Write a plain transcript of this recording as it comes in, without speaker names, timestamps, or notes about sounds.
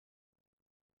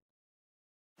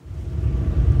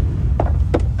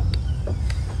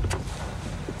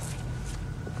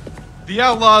The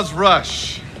Outlaws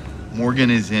rush. Morgan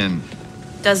is in.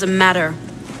 Doesn't matter.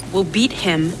 We'll beat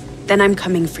him, then I'm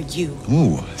coming for you.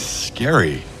 Ooh,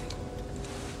 scary.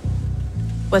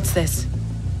 What's this?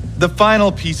 The final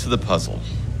piece of the puzzle.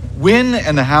 Win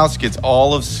and the house gets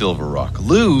all of Silver Rock.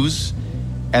 Lose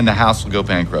and the house will go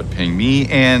bankrupt, paying me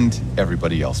and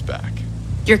everybody else back.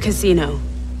 Your casino.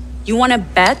 You want to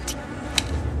bet?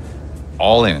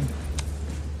 All in.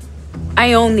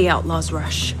 I own the Outlaws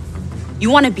Rush. You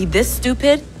want to be this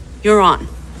stupid? You're on.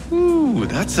 Ooh,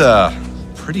 that's a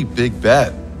pretty big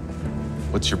bet.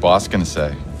 What's your boss gonna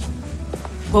say?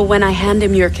 Well, when I hand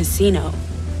him your casino,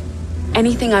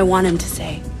 anything I want him to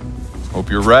say.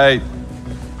 Hope you're right.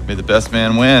 May the best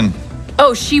man win.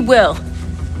 Oh, she will.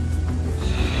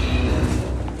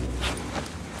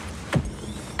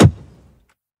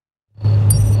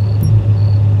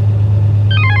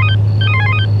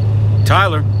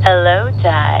 Tyler. Hello,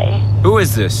 Ty. Who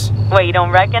is this? What, you don't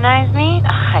recognize me?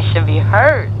 I should be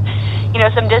hurt. You know,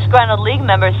 some disgruntled league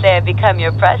members say I've become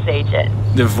your press agent.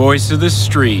 The voice of the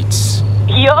streets.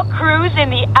 Your crew's in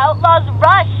the Outlaws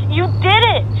Rush. You did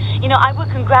it. You know, I would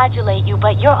congratulate you,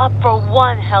 but you're up for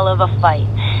one hell of a fight.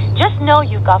 Just know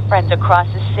you've got friends across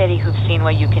the city who've seen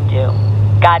what you can do.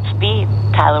 Godspeed,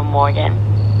 Tyler Morgan.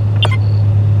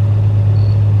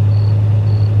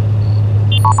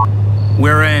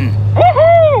 We're in.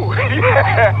 Woohoo!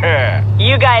 Yeah!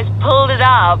 You guys pulled it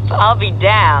off. I'll be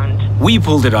damned. We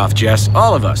pulled it off, Jess.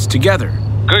 All of us, together.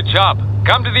 Good job.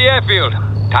 Come to the airfield.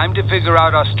 Time to figure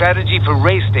out our strategy for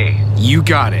race day. You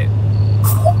got it.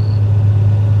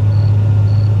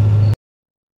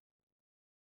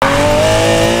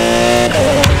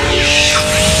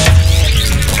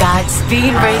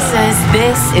 Godspeed, racers.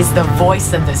 This is the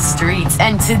voice of the streets,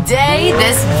 and today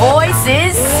this voice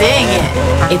is singing.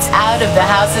 It's out of the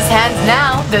house's hands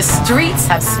now. The streets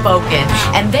have spoken,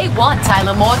 and they want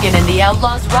Tyler Morgan in the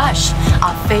Outlaws Rush.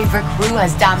 Our favorite crew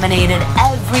has dominated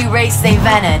every race they've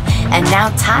entered, and now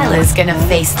Tyler's gonna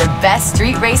face the best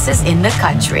street racers in the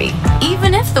country.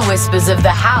 Even if the whispers of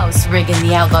the house rigging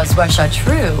the Outlaws Rush are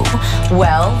true,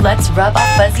 well, let's rub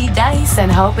our fuzzy dice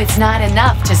and hope it's not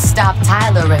enough to stop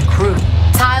Tyler and crew.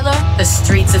 Tyler, the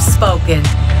streets have spoken.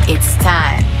 It's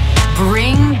time.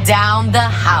 Bring down the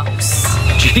house.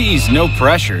 Jeez, no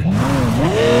pressure.